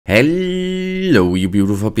Hello you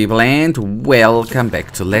beautiful people and welcome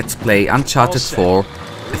back to Let's Play Uncharted 4 A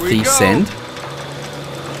Thief's End,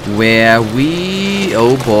 where we...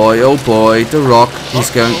 oh boy, the rock is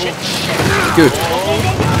going... good.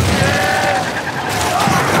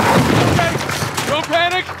 Don't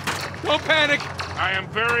panic! I am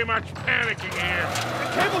very much panicking here.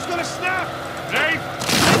 The cable's gonna snap! Dave!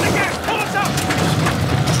 Shut the gas! Pull us up!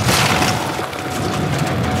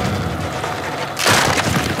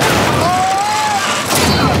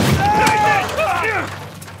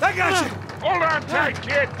 I got you! Hold on tight,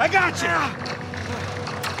 kid! I got you!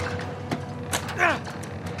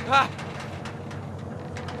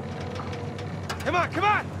 Come on, come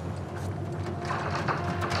on!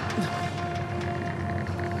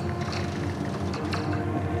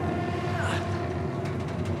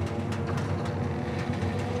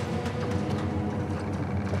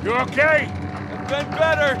 You okay? I've been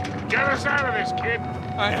better. Get us out of this, kid.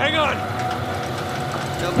 All right, hang on.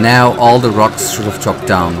 Now all the rocks should have dropped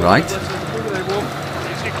down, right? Easy,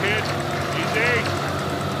 kid. Easy.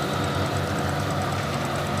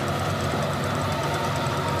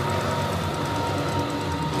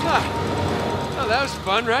 Oh, that was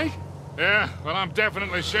fun, right? Yeah, well, I'm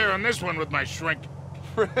definitely sharing this one with my shrink.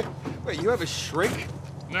 Wait, you have a shrink?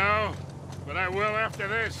 No, but I will after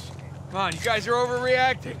this. Come on, you guys are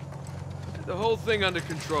overreacting. Get the whole thing under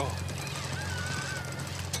control.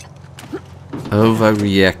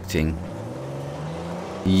 Overreacting.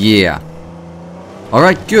 Yeah.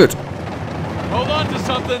 Alright, good. Hold on to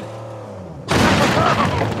something.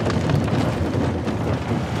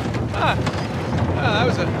 That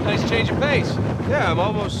was a nice change of pace. Yeah, I'm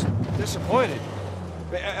almost disappointed.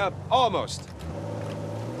 Almost.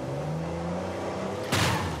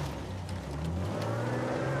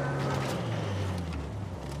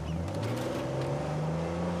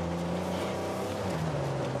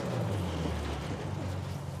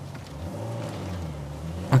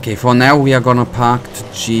 Okay, for now we are gonna park the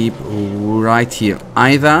Jeep right here.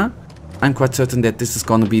 Either, I'm quite certain that this is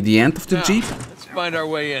gonna be the end of the Jeep. Let's find our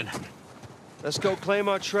way in. Let's go claim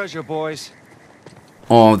our treasure, boys.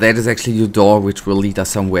 Or that is actually the door which will lead us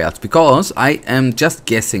somewhere else. Because I am just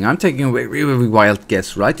guessing, I'm taking a very, very wild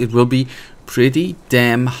guess, right? It will be pretty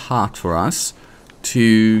damn hard for us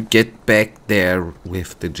to get back there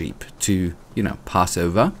with the Jeep. To, you know, pass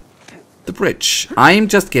over the bridge. I am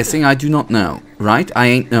just guessing, I do not know, right? I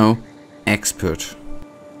ain't no expert.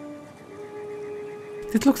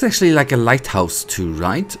 It looks actually like a lighthouse too,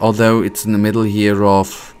 right? Although it's in the middle here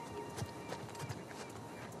of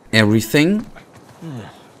everything.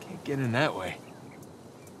 Can't get in that way.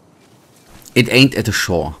 It ain't at the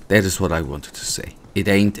shore. That is what I wanted to say. It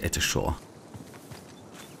ain't at the shore.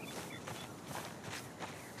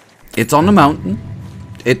 It's on a mountain.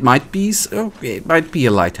 It might be, it might be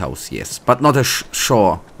a lighthouse, yes, but not a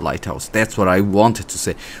shore lighthouse. That's what I wanted to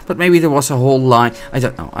say. But maybe there was a whole line. I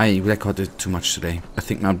don't know. I recorded too much today. I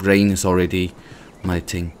think my brain is already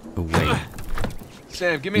melting away.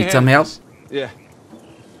 Sam, give me a hand. Need some help? Yeah.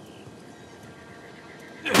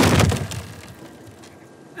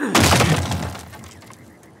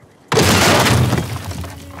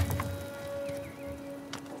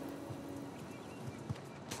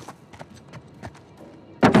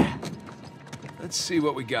 Let's see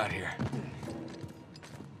what we got here.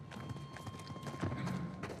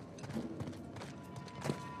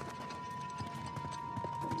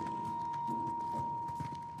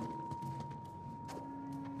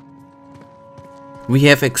 We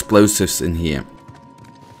have explosives in here.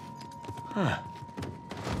 Huh.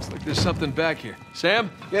 Looks like there's something back here.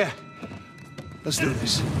 Sam? Yeah. Let's do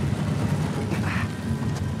this.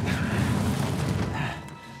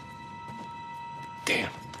 Damn.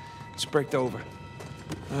 It's braked over.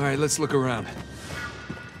 All right, let's look around.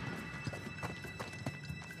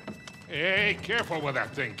 Hey, careful with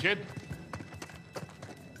that thing, kid.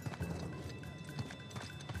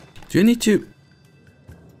 Do you need to...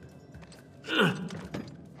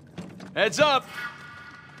 Heads up!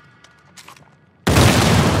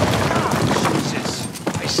 Jesus.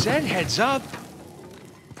 I said heads up.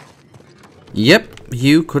 Yep,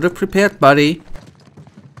 you could have prepared, buddy.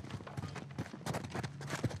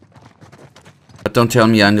 But don't tell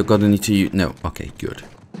me I'm gonna need to use... no, okay, good.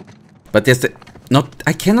 But there's the... not...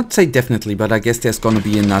 I cannot say definitely, but I guess there's gonna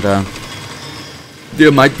be another...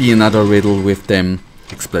 there might be another riddle with them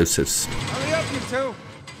explosives. Hurry up, you two.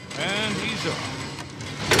 And he's off.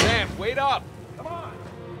 Sam, wait up! Come on!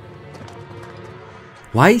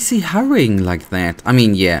 Why is he hurrying like that? I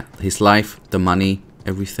mean, yeah, his life, the money,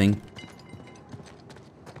 everything.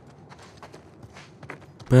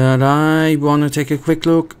 But I want to take a quick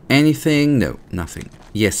look. Anything? No, nothing.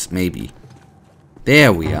 Yes, maybe.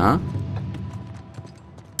 There we are.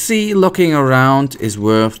 See, looking around is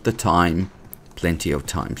worth the time. Plenty of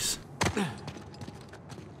times.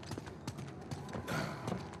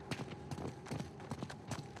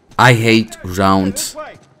 I hate round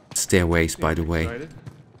stairways, by the way.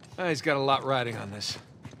 He's got a lot riding on this.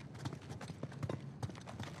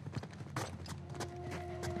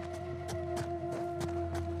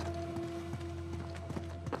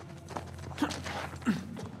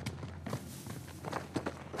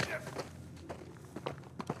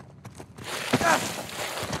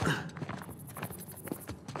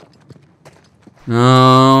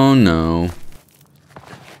 Oh no.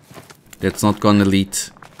 That's not gonna lead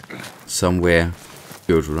somewhere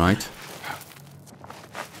good, right?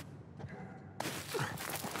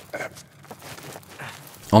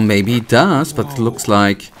 Or maybe it does, but it looks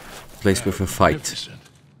like a place with a fight.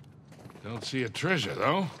 Don't see a treasure,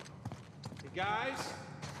 though. Hey guys,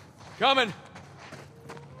 coming.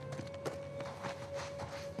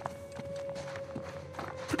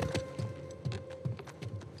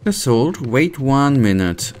 Assault, wait 1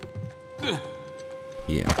 minute.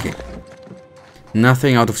 Yeah, okay.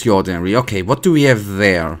 Nothing out of the ordinary. Okay, what do we have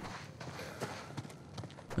there?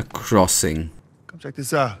 A crossing. Come check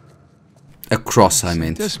this out. A cross, I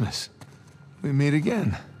meant. Dismiss. We meet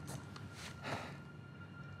again.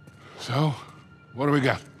 So, what do we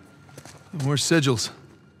got? More sigils.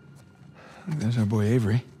 There's our boy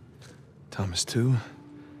Avery. Thomas too.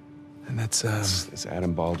 And that's That's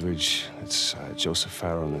Adam Baldridge, that's Joseph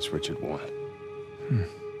Farrow, and that's Richard Warren.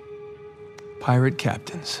 pirate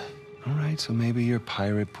captains. All right, so maybe your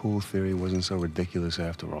pirate pool theory wasn't so ridiculous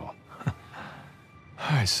after all. All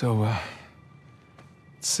right, so let's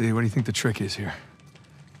see. What do you think the trick is here?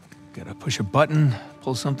 Gotta push a button,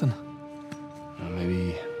 pull something.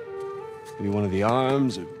 Maybe one of the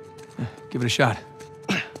arms, or... Give it a shot.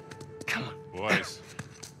 Boys,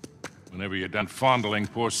 whenever you're done fondling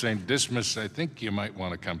poor St. Dismas, I think you might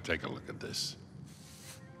want to come take a look at this.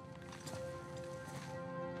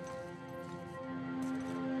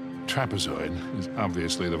 Trapezoid is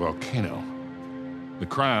obviously the volcano. The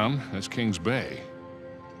crown is King's Bay.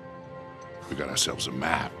 We got ourselves a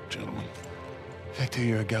map, gentlemen. Victor,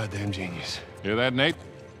 you're a goddamn genius. Hear that, Nate?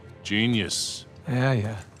 Genius.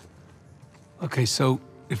 Yeah. Okay, so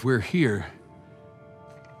if we're here,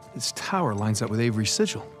 this tower lines up with Avery's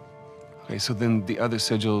sigil. Okay, so then the other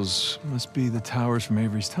sigils... Must be the towers from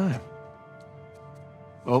Avery's time.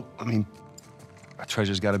 Well, I mean, our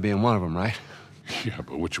treasure's got to be in one of them, right? Yeah,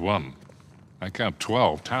 but which one? I count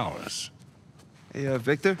 12 towers. Hey,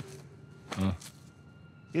 Victor? Huh?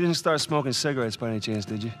 You didn't start smoking cigarettes by any chance,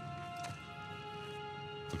 did you?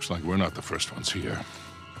 Looks like we're not the first ones here.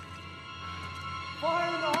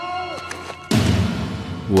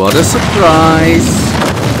 What a surprise!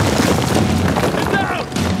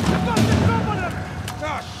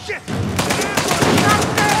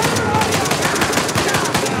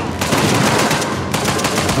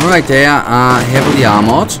 Alright, they are heavily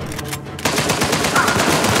armored.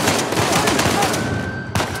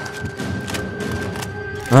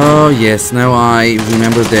 Oh yes, now I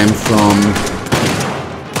remember them from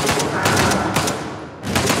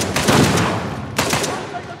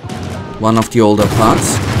one of the older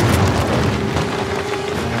parts.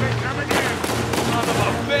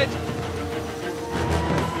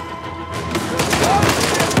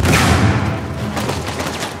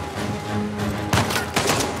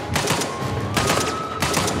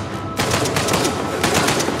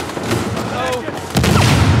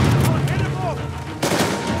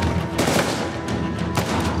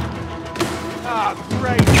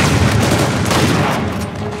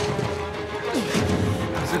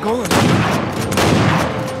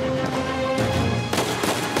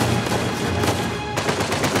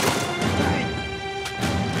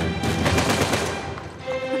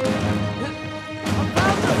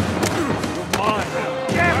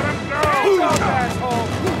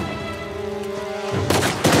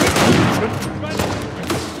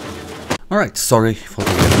 Alright, sorry for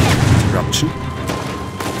the interruption.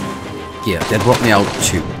 Yeah, that brought me out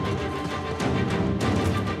too.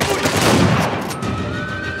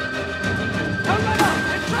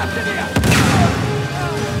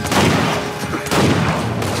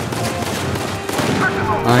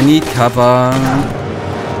 I need cover.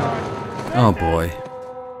 Oh boy.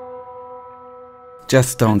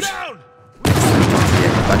 Just don't.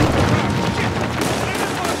 Everybody.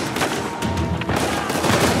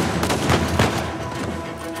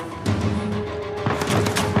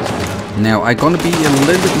 Now I'm gonna be a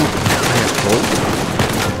little bit more careful.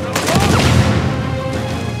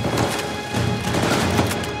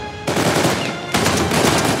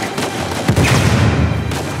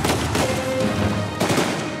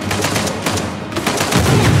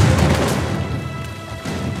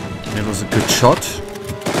 shot.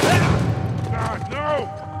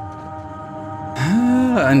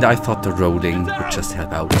 And I thought the rolling would just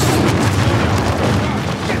help out.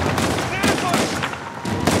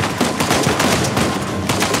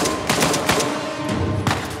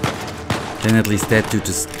 Then at least that dude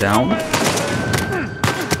is down.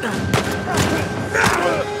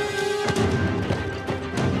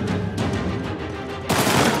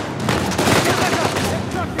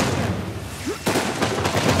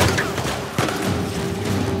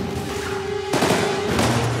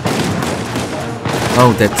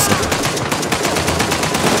 Oh, that's...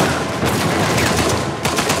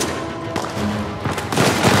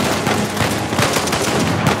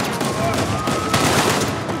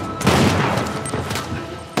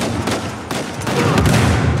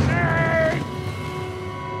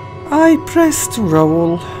 I pressed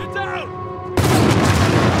roll.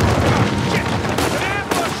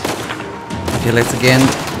 Okay, let's again.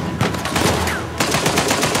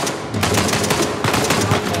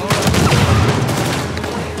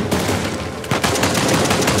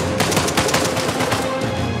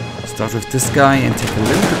 Start with this guy and take a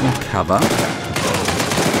little bit more cover.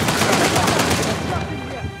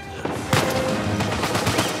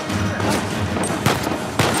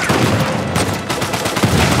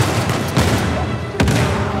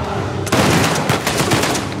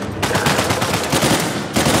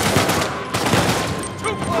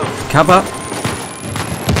 Cover.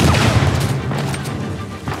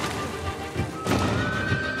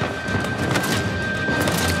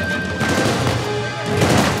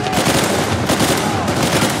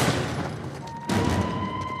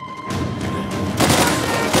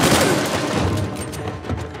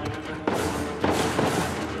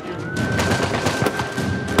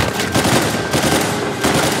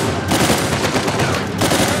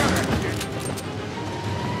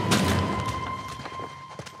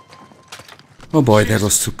 Oh boy, that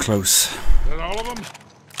was too close. Is that all of them?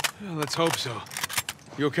 Well, let's hope so.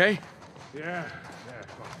 You okay? Yeah.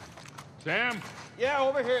 Sam? Yeah,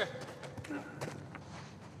 over here.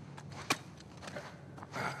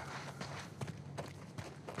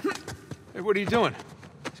 Hey, what are you doing?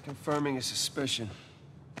 He's confirming his suspicion.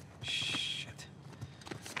 Shit.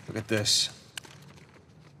 Look at this.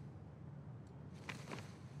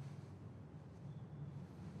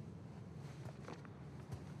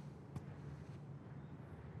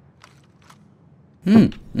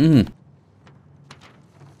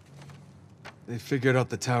 They figured out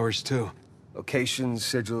the towers too. Locations,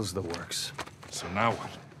 sigils, the works. So now what?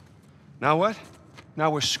 Now what? Now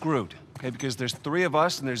we're screwed. Okay, because there's 3 of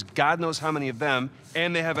us and there's God knows how many of them,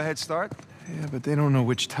 and they have a head start? Yeah, but they don't know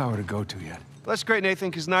which tower to go to yet. Well, that's great, Nathan,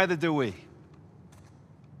 because neither do we.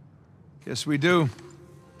 Yes, we do.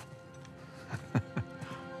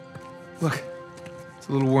 Look, it's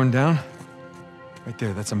a little worn down. Right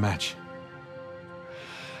there, that's a match.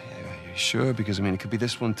 Yeah, you sure? Because, I mean, it could be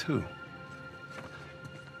this one, too.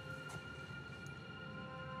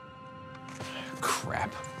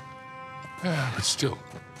 Crap. But still,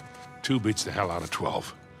 2 beats the hell out of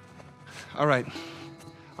 12. All right.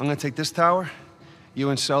 I'm gonna take this tower. You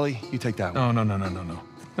and Sully, you take that one.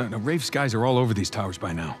 No, Rafe's guys are all over these towers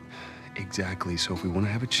by now. Exactly. So if we want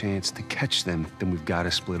to have a chance to catch them, then we've got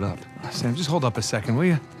to split up. Sam, just hold up a second, will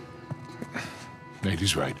you? Nate,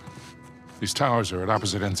 he's right. These towers are at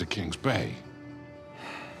opposite ends of King's Bay.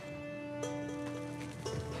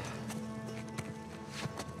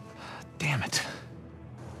 Damn it.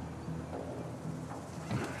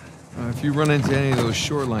 If you run into any of those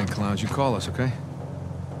shoreline clowns, you call us, okay?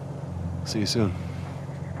 See you soon.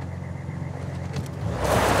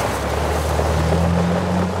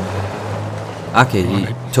 Okay, he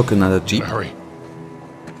took another jeep. Hurry.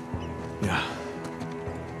 Yeah.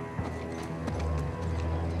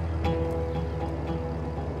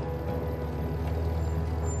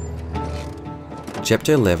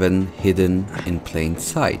 Chapter 11, Hidden in Plain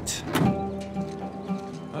Sight.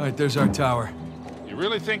 All right, there's our tower. You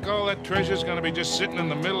really think all that treasure's gonna be just sitting in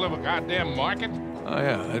the middle of a goddamn market? Oh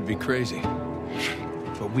yeah, that'd be crazy.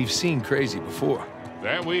 But we've seen crazy before.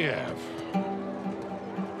 That we have.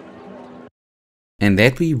 And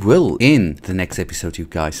that we will in the next episode, you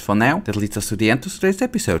guys. For now, that leads us to the end of today's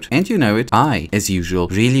episode. And you know it, I, as usual,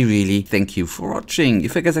 really thank you for watching.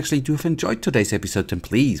 If you guys actually do have enjoyed today's episode, then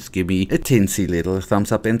please give me a tinsy little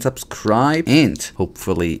thumbs up and subscribe. And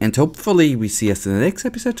hopefully we see us in the next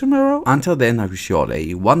episode tomorrow. Until then, I wish you all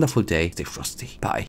a wonderful day. Stay frosty. Bye.